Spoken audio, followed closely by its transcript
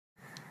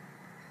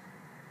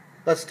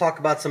Let's talk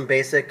about some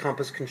basic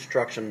compass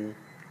construction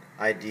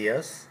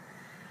ideas.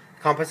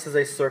 Compass is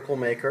a circle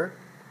maker.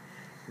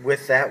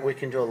 With that, we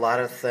can do a lot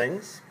of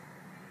things.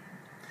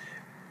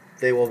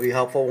 They will be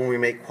helpful when we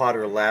make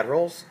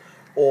quadrilaterals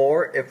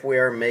or if we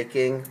are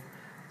making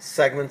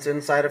segments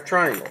inside of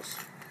triangles.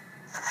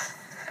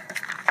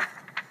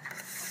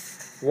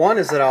 One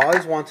is that I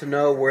always want to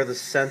know where the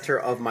center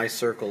of my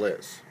circle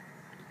is.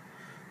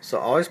 So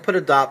always put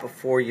a dot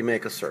before you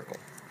make a circle.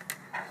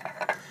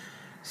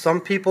 Some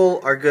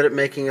people are good at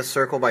making a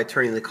circle by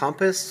turning the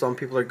compass. Some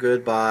people are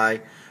good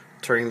by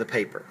turning the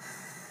paper.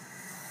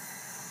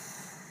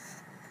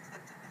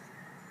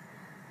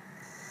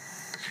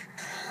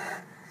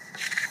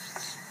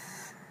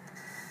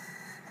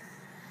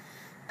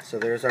 So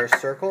there's our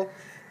circle.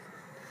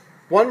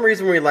 One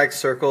reason we like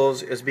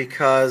circles is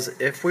because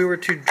if we were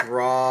to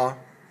draw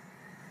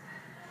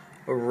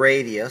a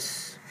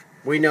radius,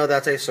 we know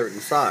that's a certain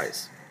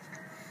size.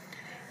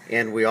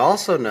 And we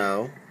also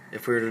know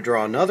if we were to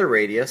draw another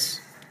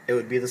radius, it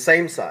would be the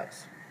same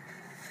size.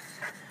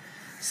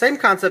 Same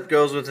concept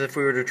goes with if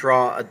we were to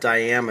draw a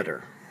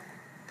diameter.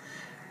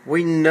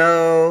 We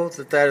know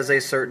that that is a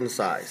certain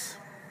size.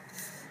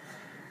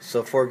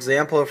 So for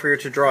example, if we were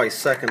to draw a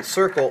second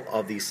circle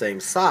of the same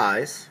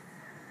size,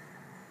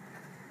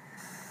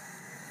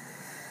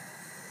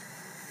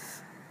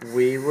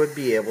 we would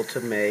be able to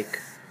make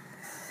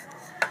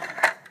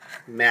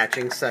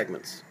matching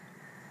segments.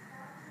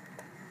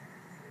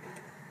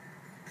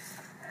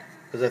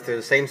 Because if they're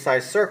the same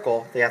size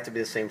circle, they have to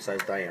be the same size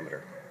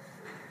diameter.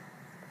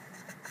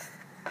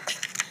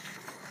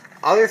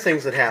 Other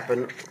things that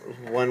happen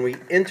when we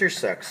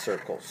intersect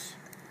circles.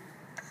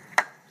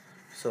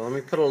 So let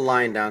me put a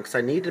line down because I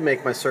need to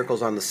make my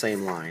circles on the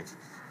same line.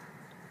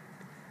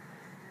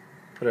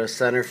 Put a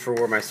center for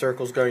where my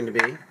circle is going to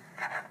be.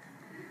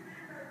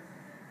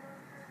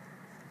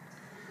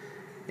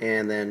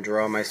 And then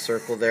draw my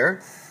circle there.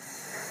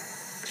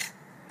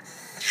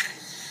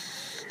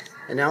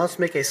 And now let's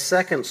make a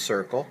second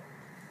circle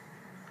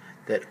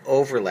that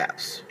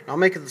overlaps. I'll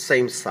make it the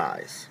same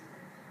size.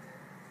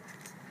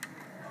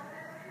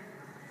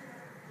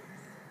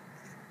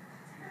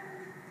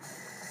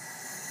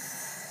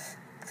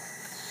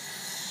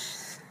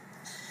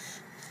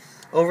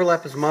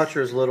 Overlap as much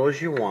or as little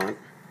as you want.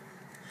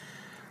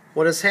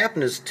 What has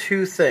happened is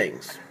two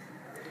things.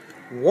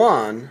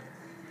 One,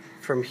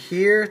 from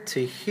here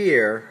to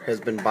here has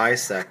been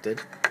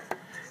bisected.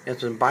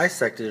 It's been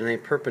bisected in a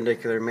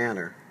perpendicular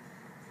manner.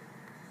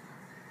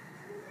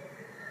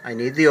 I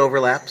need the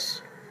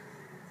overlaps.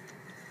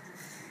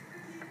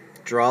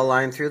 Draw a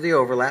line through the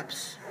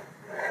overlaps.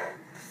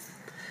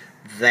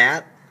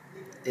 That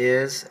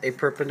is a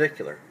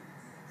perpendicular.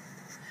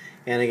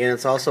 And again,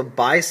 it's also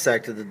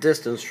bisected the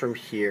distance from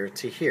here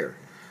to here.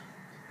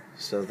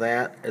 So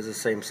that is the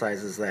same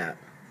size as that.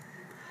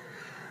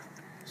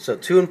 So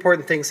two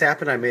important things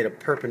happened. I made a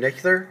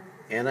perpendicular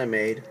and I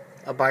made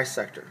a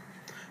bisector.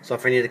 So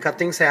if I need to cut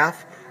things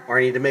half or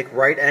I need to make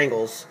right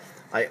angles,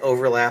 I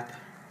overlap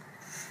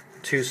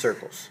two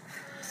circles.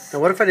 Now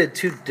what if I did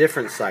two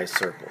different size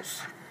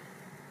circles?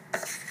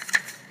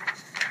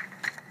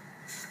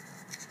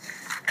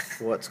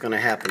 What's going to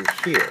happen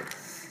here?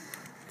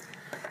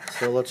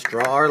 So let's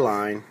draw our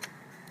line.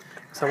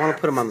 So I want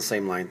to put them on the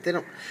same line. They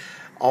don't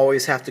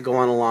always have to go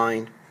on a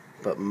line,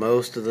 but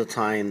most of the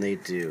time they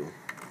do.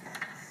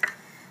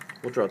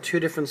 We'll draw two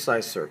different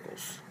size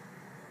circles.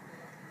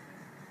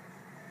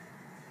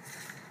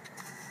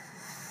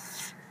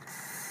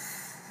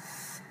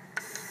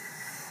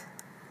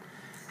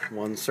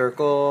 One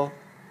circle.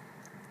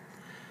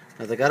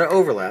 Now they got to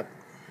overlap.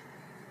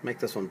 Make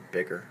this one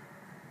bigger,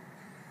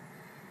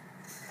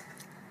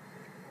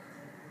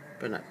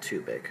 but not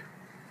too big.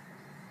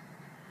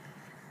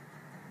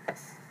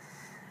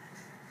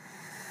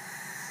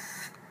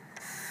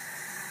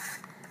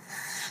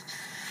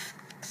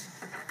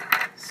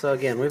 So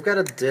again, we've got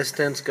a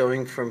distance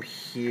going from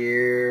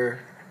here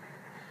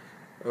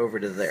over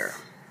to there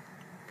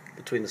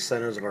between the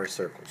centers of our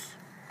circles.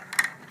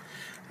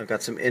 I've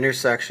got some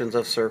intersections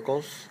of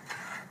circles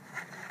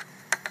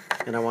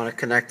and I want to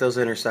connect those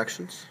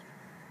intersections.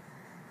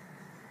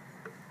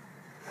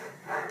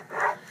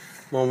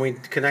 When we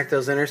connect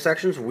those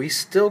intersections, we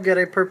still get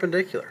a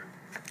perpendicular.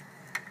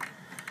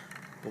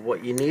 But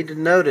what you need to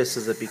notice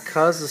is that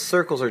because the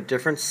circles are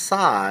different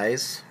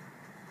size,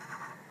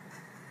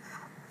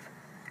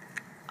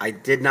 I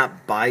did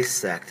not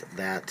bisect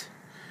that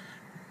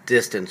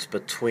distance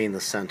between the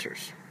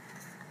centers.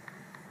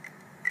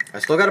 I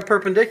still got a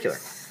perpendicular.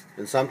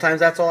 And sometimes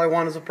that's all I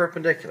want is a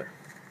perpendicular.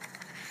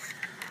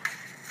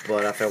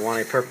 But if I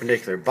want a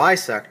perpendicular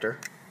bisector,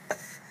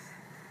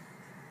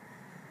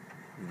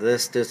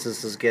 this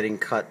distance is getting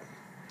cut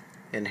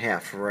in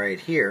half right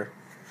here.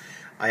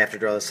 I have to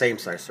draw the same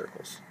size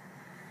circles.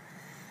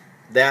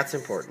 That's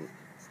important.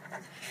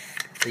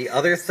 The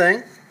other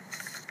thing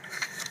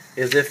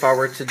is if I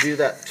were to do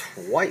that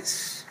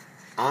twice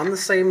on the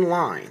same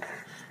line.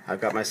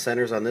 I've got my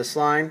centers on this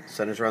line,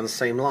 centers are on the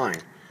same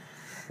line.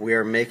 We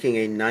are making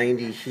a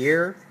 90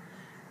 here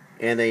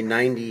and a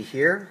 90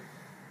 here.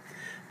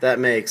 that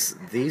makes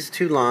these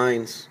two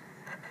lines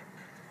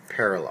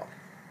parallel.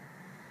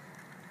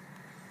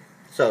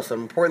 So,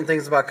 some important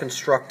things about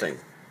constructing.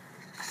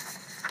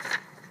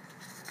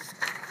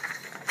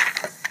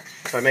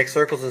 If I make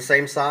circles the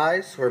same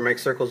size, or make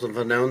circles of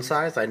a known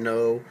size, I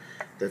know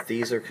that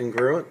these are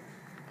congruent.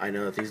 I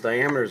know that these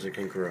diameters are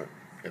congruent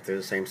if they're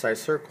the same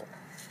size circle.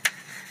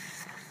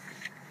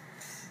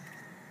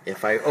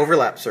 If I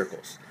overlap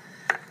circles,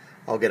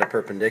 I'll get a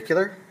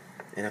perpendicular,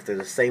 and if they're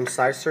the same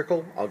size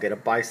circle, I'll get a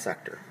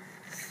bisector.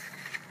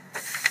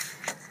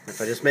 If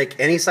I just make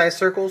any size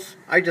circles,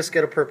 I just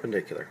get a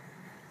perpendicular,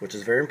 which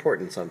is very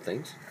important in some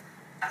things.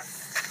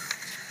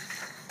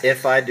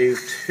 If I do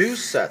two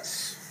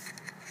sets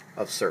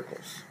of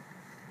circles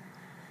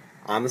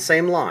on the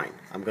same line,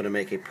 I'm going to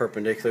make a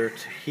perpendicular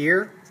to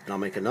here, and I'll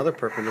make another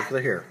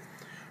perpendicular here,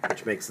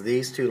 which makes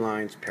these two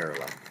lines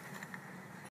parallel.